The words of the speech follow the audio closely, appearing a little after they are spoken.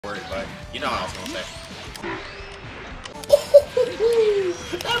word, but you know what I was gonna say.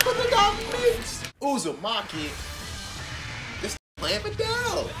 That brother got mixed. Uzumaki. This playing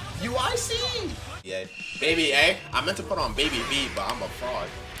Vidal. UIC. Yeah. Baby A. I meant to put on Baby B, but I'm a fraud.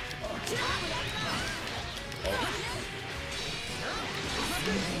 Oh.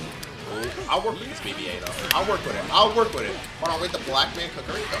 I'll work with this Baby A though. I'll work with it. Hold on, wait, the black man could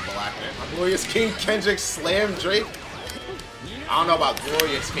great the black man. My Glorious King Kendrick slam Drake. I don't know about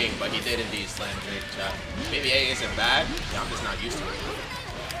Glorious King, but he did indeed slam Drake, chat. Baby A isn't bad. Yeah, I'm just not used to it.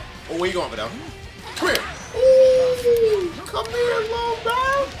 Oh, where you going, Vidal? Come here. Ooh, come here, little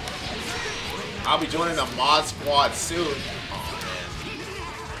bro. I'll be joining the mod squad soon. Oh man.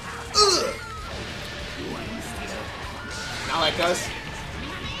 Ugh. Not like us.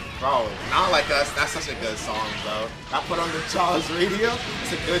 Bro, not like us. That's such a good song, bro. I put on the Charles radio.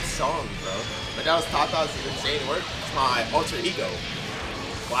 It's a good song, bro. But that was Tata's insane work. It's my alter ego.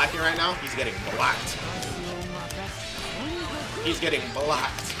 Blacking right now, he's getting blacked. He's getting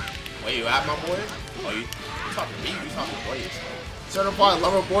blacked. Where you at, my boy? Oh, you talking to me? You talking to boys? Certified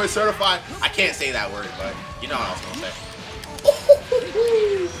lover boy, certified. I can't say that word, but you know what I was gonna say.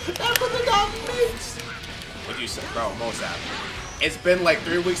 That brother got mixed. What you say, bro? Most app. It's been like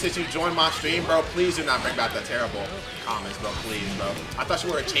 3 weeks since you joined my stream, bro. Please do not bring back the terrible comments, bro. Please, bro. I thought you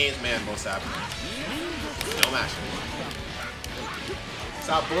were a chains man, Mosap. No match.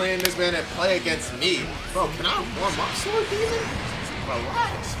 Stop bullying this man and play against me. Bro, can I warm up sword even?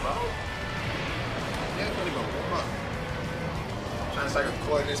 Relax, bro. Yeah, I'm gonna go warm up. Trying to start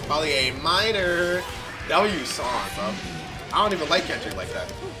recording this, probably a minor W song, bro. I don't even like Kendrick like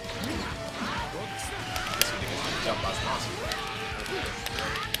that. Jump by sponsor.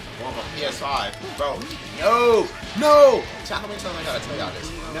 Warm up PS5, bro. No, no. Chat, how many times I gotta tell y'all this?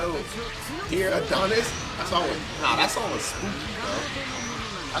 No. Dear Adonis, that song was spooky, bro.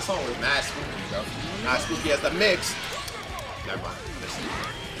 That song was mad spooky, bro. Not as spooky as the mix. Never mind. Listen.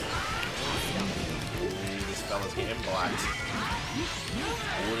 Ooh, this fella's getting blacked.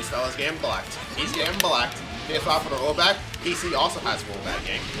 Ooh, this fella's getting blacked. He's getting blacked. PS5 for the rollback. PC also has rollback,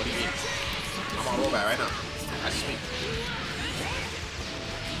 gang. What do you mean? I'm on rollback right now. That's sweet.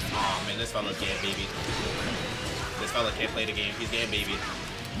 Aw, man, this fella's getting baby. This fella can't play the game. He's getting baby.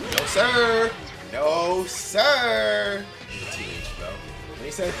 No, sir. No, sir. He's a teenage, bro. When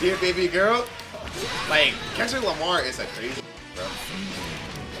he said, dear baby girl, like, Kendrick Lamar is a crazy, bro.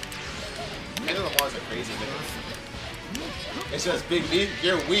 Kendrick Lamar is a crazy nigga. It's just Big B,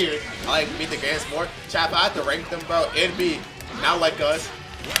 you're weird. I like Meet the Grands more. Chat, if I had to rank them, bro, it'd be not like us,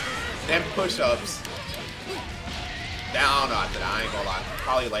 then push-ups. I don't know after that, I ain't gonna lie.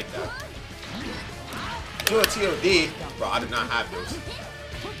 Probably like that. Do a TOD, bro, I did not have those.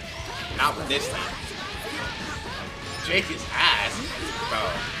 Not with this thing. Drake is ass,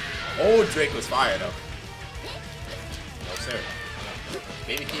 bro. Old Drake was fire though. No sir.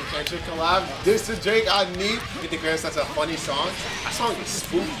 Baby King Kendrick collab. This is Drake I need. Meet the Grands, that's a funny song. That song is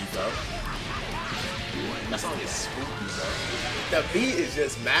spooky, bro. That song is spooky, bro. The beat is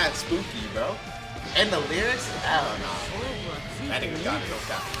just mad spooky, bro. And the lyrics? I don't know. That nigga got it, no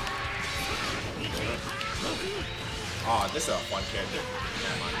cap. Oh, this is a fun character.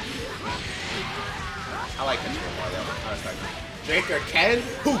 Never mind. I like Kendrick Lamar though. I respect him. Drake or Ken?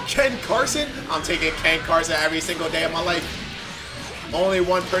 Who? Ken Carson? I'm taking Ken Carson every single day of my life. Only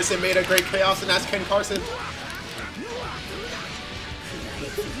one person made a great chaos, and that's Ken Carson.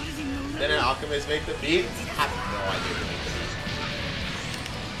 Then an Alchemist make the beat? I have no idea who made the beat.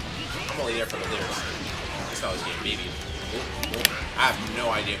 I'm only there for the lyrics. This fella's getting baby. I have no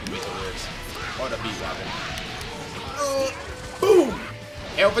idea who made the lyrics. Or the beat, rather. Boom!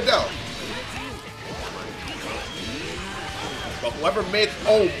 El Vidal. But whoever made...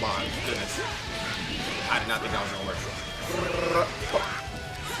 Oh my goodness. I did not think that was going to work.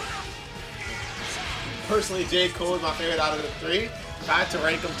 Personally, J. Cole is my favorite out of the three. If I had to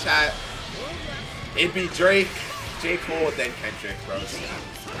rank them, chat, it'd be Drake, J. Cole, then Kendrick, bros.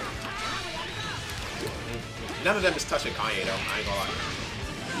 None of them is touching Kanye, though. I ain't gonna lie.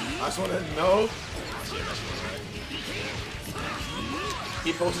 I just want to know.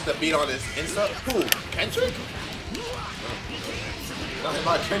 He posted the beat on his Insta. Who? Kendrick? Nothing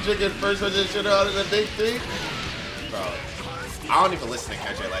about Kendrick in first position out of the big three? Bro, I don't even listen to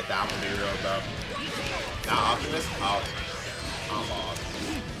Kendrick like that. I'm gonna be real, bro. Now, Optimus? Oh, I'm off.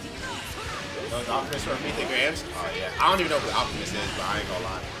 Those Optimus for Meet the Grands? Oh, yeah. I don't even know who Optimus is, but I ain't gonna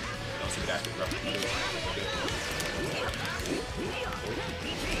lie. Don't see that shit, bro.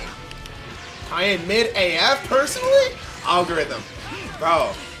 Kanye mid AF, personally? Algorithm.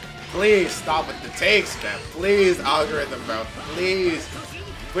 Bro, please stop with the takes, man. Please, algorithm, bro. Please.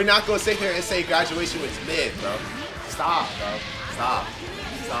 We're not gonna sit here and say Graduation was mid, bro. Stop, bro. Stop.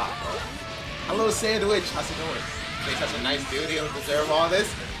 Stop, bro. Hello, Sandwich. How's it going? They such a nice dude. He don't deserve all this.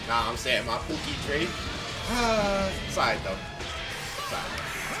 Nah, I'm saying my Pookie trade. Sorry, though. Sorry.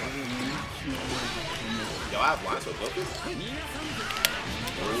 Yo, I have lines with Lowkey.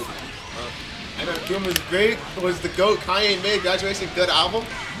 I know Doom was great. Was the GOAT. Kanye made Graduation good album?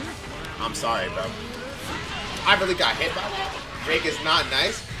 I'm sorry, bro. I really got hit by that. Drake is not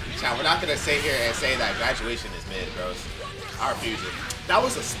nice. Chat, we're not gonna sit here and say that Graduation is mid, bros. I refuse it. That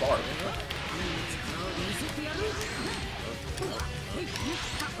was a spark.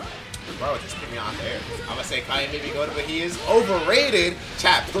 Bro, just get me on there. I'm gonna say Kanye maybe go to, but he is overrated.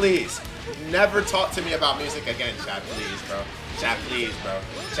 Chat, please. Never talk to me about music again, chat, please, bro. Chat, please, bro.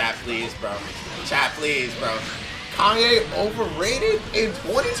 Chat, please, bro. Chat, please, bro. Kanye overrated in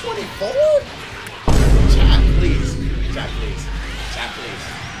 2024? Chat, please. Chat, please. Chat, please.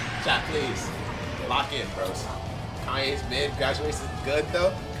 Chat, please. Lock in, bros. Kanye's mid. Graduation is good,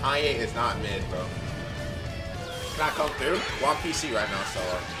 though. Kanye is not mid, bro. Can I come through? We're on PC right now, so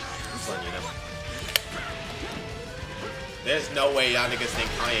I'm letting you know. There's no way y'all niggas think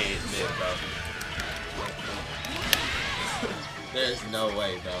Kanye is mid, bro. There's no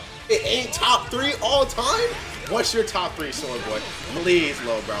way, bro. It ain't top 3 all time? What's your top 3, Sword Boy? Please,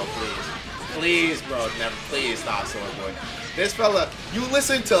 Lil Bro, please. Please, bro, never, please stop, Sword Boy. This fella, you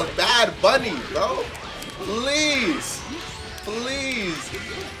listen to Bad Bunny, bro. Please. Please.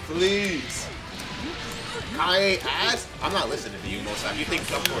 Please. Kanye ass? I'm not listening to you most time. You think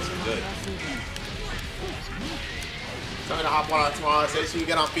Jump Force is good. Tell me to hop on tomorrow and say, should you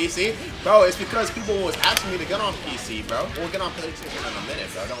get on PC? Bro, it's because people was asking me to get on PC, bro. We'll get on PlayStation in a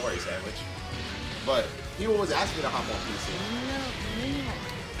minute, bro. Don't worry, Sandwich. But people was asking me to hop on PC.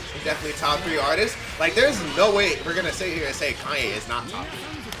 He's definitely top 3 artist. Like, there's no way we're gonna sit here and say Kanye is not top 3.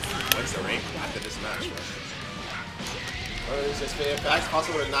 What's the rank after this match, bro? Or is this fair facts?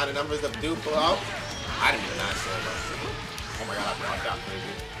 Possible to 9 the numbers of do pull out? I didn't even ask that, bro. Oh my god, I blocked out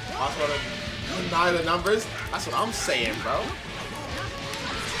crazy. Possible to 9 the numbers? That's what I'm saying, bro.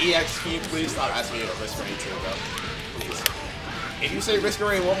 EX, can you please stop asking me about risk rating too, bro? Please. If you say risk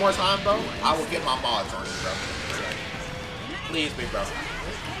rating one more time, bro, I will get my mods on you, bro. Please, big bro.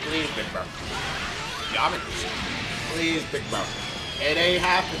 Please, big bro. Y'all, please, big bro. It ain't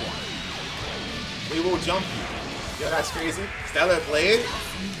happening. We will jump you. Yo, that's crazy. Stellar Blade?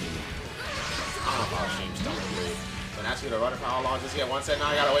 I don't know if I'll stream Stellar Blade. But ask you to run it for how long? Just get one set. Now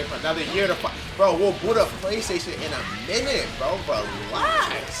I gotta wait for another year to fight. Bro, we'll boot a PlayStation in a minute, bro.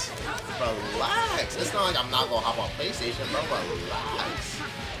 Relax. Relax. It's not like I'm not gonna hop on PlayStation, bro. Relax.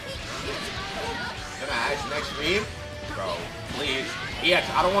 Gonna ask next stream? Bro, please. Yeah,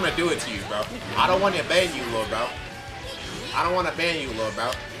 I don't want to do it to you, bro. I don't want to ban you, little bro. I don't want to ban you, little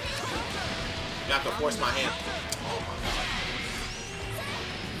bro. You have to force my hand. Oh my god.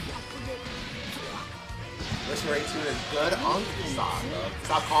 Risk Rating 2 is good, Unc? Stop, bro.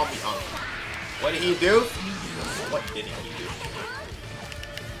 Stop calling me Unc. What did he do? What did he do?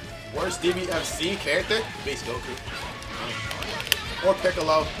 Worst DBFZ character? Base Goku. Or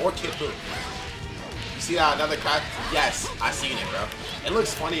Piccolo. Or Kid Buu. See that another crack? Yes, I seen it, bro. It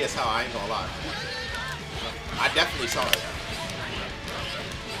looks funny as hell, I ain't gonna lie. I definitely saw it.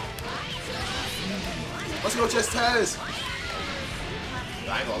 Let's go just Tez.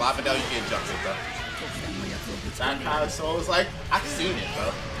 I ain't gonna lie, but now you can't jump it, bro. That kind of soul is like, I've seen it,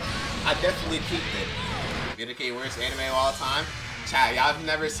 bro. I definitely peeked it. Dedicate worst anime of all time. Chat, y'all have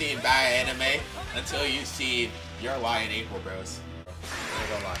never seen bad anime until you see Your Lie in April, bros. I ain't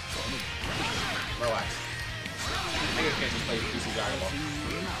gonna lie. Relax. Niggas can't just play PC Dragon Ball.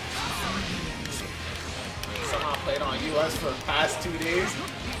 Somehow played on US for the past 2 days.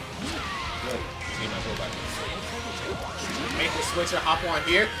 Good. See my go back. Make the switcher hop on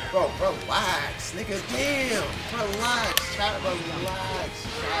here. Bro, relax. Nigga, damn. Relax. Chat, relax.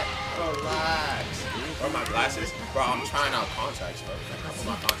 Chat, relax. Where are my glasses? Bro, I'm trying out contacts, bro. I put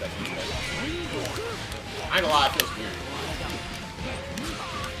my contacts in today. I ain't gonna lie, it feels weird.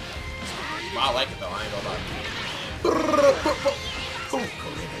 But I like it though, I ain't gonna lie.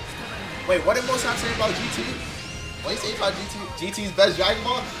 Wait, what did Mosap say about GT? What did he say about GT? GT's best Dragon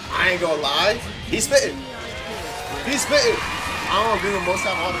Ball? I ain't gonna lie. He's spitting. He's spitting. I don't agree with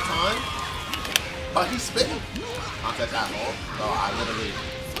Mosap all the time. But he's spitting. Contact at home. Bro, I literally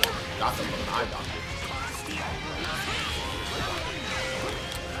got them with an eye doctor.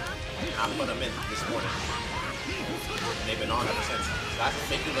 I put them in this morning. And they've been on ever since. That's what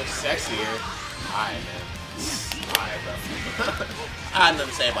make you look sexier. Alright, man. Alright, bro. I had nothing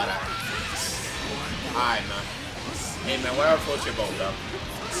to say about that. Alright, man. Hey, man, whatever floats your boat, bro.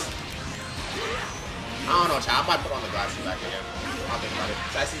 I don't know, child. I might put on the glasses back again. I'll think about it.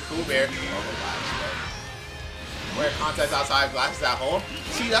 So I see Cool Bear. Oh, glasses, bro. Wear contacts outside, glasses at home.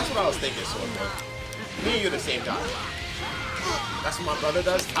 See, that's what I was thinking, Sword, bro. Me and you the same time. That's what my brother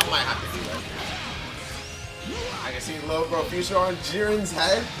does. I might have to do that. I can see Low Bro Future on Jiren's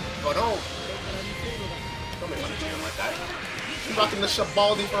head. But don't make fun of Jiren like that. He's rocking the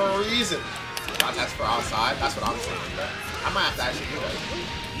Shabaldi for a reason. Contacts for outside. That's what I'm saying, bro. I might have to actually do that.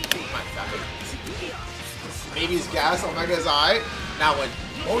 Might have to. Baby's gas, Omega's alright. Now, when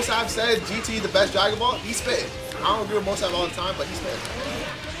Mosab said GT the best Dragon Ball, he spit. I don't agree with Mosab all the time, but he spit.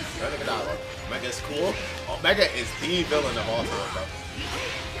 Look at that one. Omega's cool. Omega is the villain of all time, bro.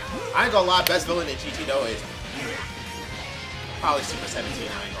 I ain't gonna lie, best villain in GT though is probably Super 17,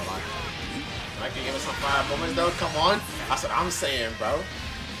 I ain't gonna lie. Omega give us some fire moments though, come on. That's what I'm saying, bro.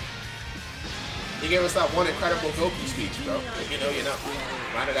 He gave us that one incredible Goku speech, bro. If you know, you know.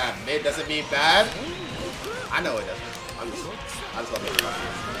 Reminded that mid doesn't mean bad. I know it doesn't. I just love it.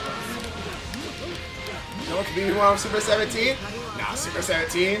 You know what could be more on Super 17? Nah, Super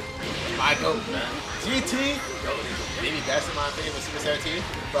 17. My GOAT, man. GT. Baby best in my opinion with Super 17.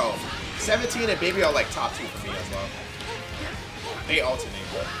 Bro, 17 and Baby are like top 2 for me as well. They alternate,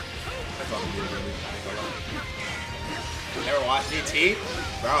 bro. That's all I'm doing, really. I ain't gonna lie. Never watched GT?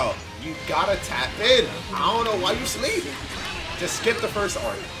 Bro, you gotta tap in. I don't know why you sleep. Just skip the first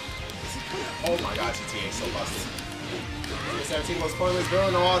arc. Oh my god, GTA is so busted. 17 most pointless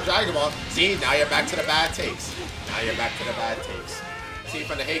villain of all Dragon Ball. See, now you're back to the bad takes. Now you're back to the bad takes. See,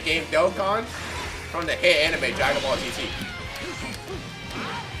 from the hit game Dokkan, from the hit anime Dragon Ball GT.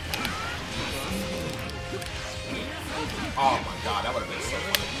 Oh my god, that would have been so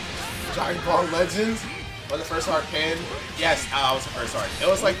funny. Dragon Ball Legends was the first arc pin. Yes, that was the first arc. It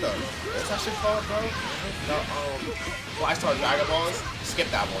was like the, what's that shit called, bro? The Flash Star Dragon Balls. Skip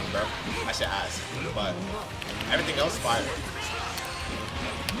that one, bro. I should ask, but everything else fire.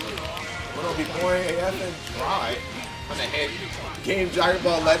 It'll be boring AF and dry on the hit game Dragon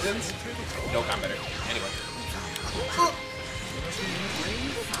Ball Legends. Dokkan better. Anyway.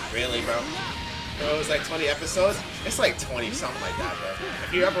 Really, bro? It was like 20 episodes. It's like 20, something like that, bro.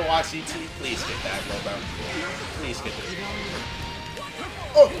 If you ever watch ET, please skip that, bro. Please skip it.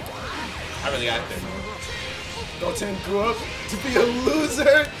 Oh! I really got it there. Goten grew up to be a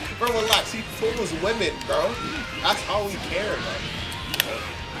loser. Bro, relax. He fools women, bro. That's all we care about.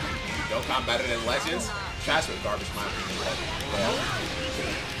 Dokkan better than Legends. Trash with garbage, my opinion.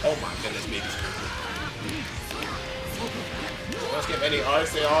 Oh my goodness, baby's crazy. Don't skip any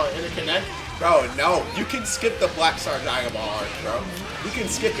arcs, they all interconnect. Bro, no. You can skip the Black Star Dragon Ball arc, bro. You can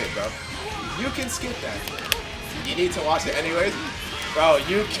skip it, bro. You can skip that. You need to watch it anyways. Bro,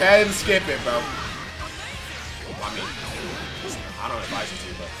 you can skip it, bro. I mean, I don't advise you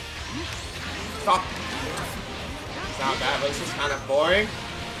to, but stop. It's not bad, but it's just kind of boring.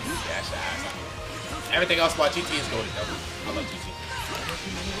 Yeah, shit. Everything else about GT is golden, though. I love GT.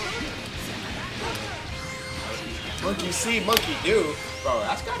 Monkey see, monkey do. Bro,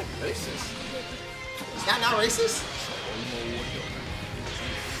 that's gotta be racist. Is that not racist?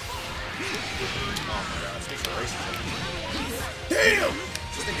 Oh my god, speaking of racism. Damn!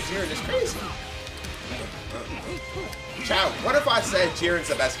 This nigga Jiren is crazy. Child, what if I said Jiren's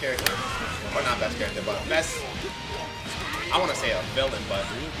the best character? Or not best character, but best... I want to say a villain, but...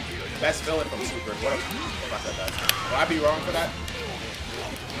 Best villain from Super. What if I said that? Would I be wrong for that?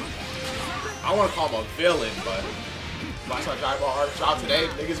 I want to call him a villain, but... Watch our Dragon Ball arc drop today.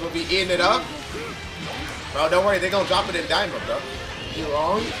 Niggas will be eating it up. Bro, don't worry. They're going to drop it in Diamond, bro. You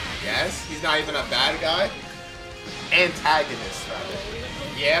wrong? Yes. He's not even a bad guy. Antagonist, rather.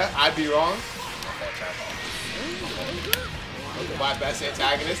 Yeah, I'd be wrong. Look at my best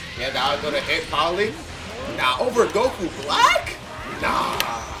antagonist. Yeah, that would go to hit probably. Nah, over Goku Black? Nah.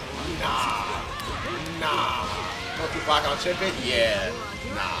 Goku Black on Chip It? Yeah.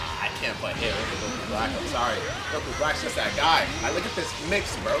 Nah, I can't put hit over Goku Black. I'm sorry. Goku Black's just that guy. Like, look at this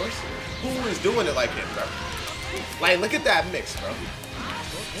mix, bros. Who is doing it like him, bro? Like, look at that mix, bro.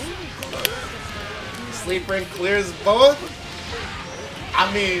 Sleep Ring clears both?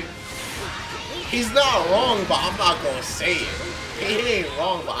 I mean, he's not wrong, but I'm not gonna say it. He ain't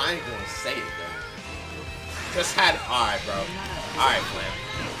wrong, but I ain't gonna say it, bro. Just had, alright, bro. Alright, man.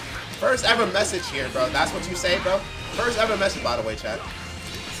 First ever message here, bro. That's what you say, bro? First ever message, by the way, chat.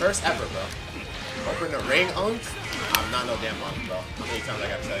 First ever, bro. Open the ring, Unc? I'm not no damn Unc, bro. How many times I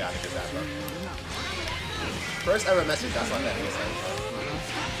gotta tell y'all niggas that, bro? First ever message, that's what that nigga said, bro.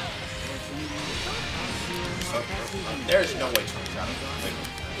 There's no way Trunks got him.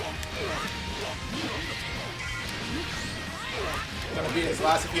 Gonna beat his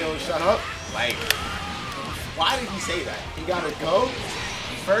last if he don't shut up? Like, Why did he say that? He gotta go?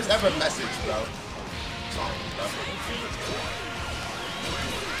 First ever message, bro.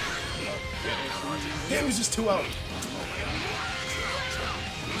 Damn, he's just 2 out.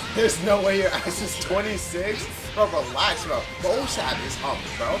 There's no way your ass is 26? Bro, relax, bro. Mosab is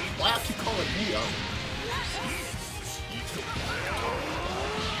bro. Why I keep calling me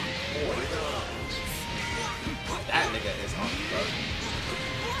That nigga is bro.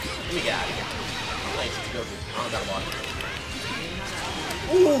 Let me get out of here. I'm playing Suzuki. I don't gotta watch.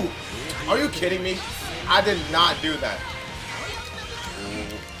 Ooh! Are you kidding me? I did not do that.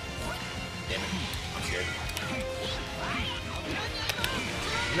 Ooh. Damn it. I'm scared.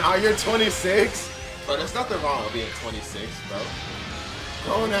 Nah, you're 26? Bro, there's nothing wrong with being 26, bro.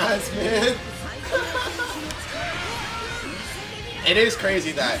 Grown ass, man. It is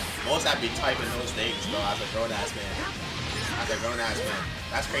crazy that most have be typing those things, bro, as a grown ass man. As a grown ass man.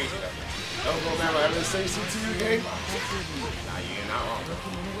 That's crazy, though. Don't go, man, will ever say shit to you, gang? Nah, you're not wrong, bro.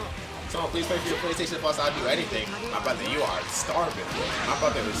 Someone please pay for your PlayStation Plus. I'll do anything. My brother, you are starving. My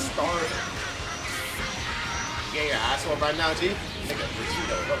brother is starving. You get your ass whooped right now, G? Nigga,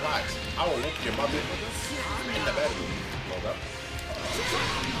 Vegito, relax. I will whoop your mother in the bedroom. Hold up.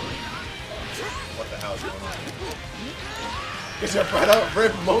 What the hell is going on? Get your bread up,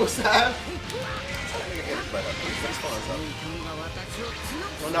 Rip Mosab. Nigga, get his bread up. He's fun, son.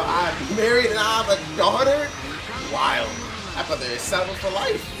 Well, no, I'm married and I have a daughter? Wild. That brother is 7 for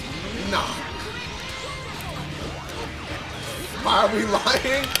life. Nah. Why are we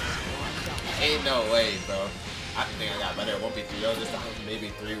lying? Ain't no way, bro. I think I got better. It won't be 3-0 this time.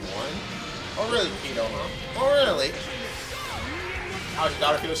 Maybe 3-1. Oh, really, Keto, huh? Oh, really? How's your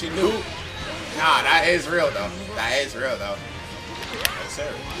daughter feel? She knew? Nah, that is real, though. That is real, though. Yes,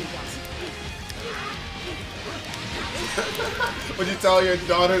 sir. Would you tell your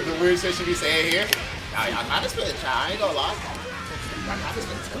daughter the weird shit she be saying here? Nah, y'all kind of spit a child. I ain't gonna lie. Y'all kind of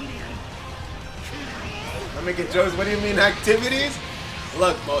spit a Let me get jokes. What do you mean, activities?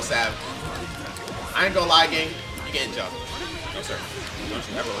 Look, Mosab. I ain't gonna lie, gang. You getting jumped. No, sir. Don't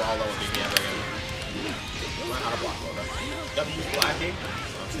you ever roll low with me ever again. Learn how to block, bro. W blocking?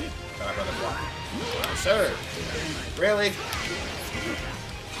 Let's see. Got my brother block. No, sir. Really?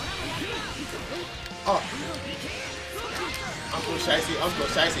 Oh. Uncle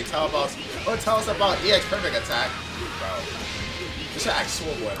Shicey, tell us about EX Perfect Attack. Bro. You should ask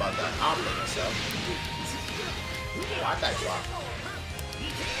Schoolboy about that. I don't play myself. Why that drop?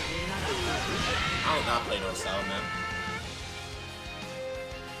 I don't not play no cell, man.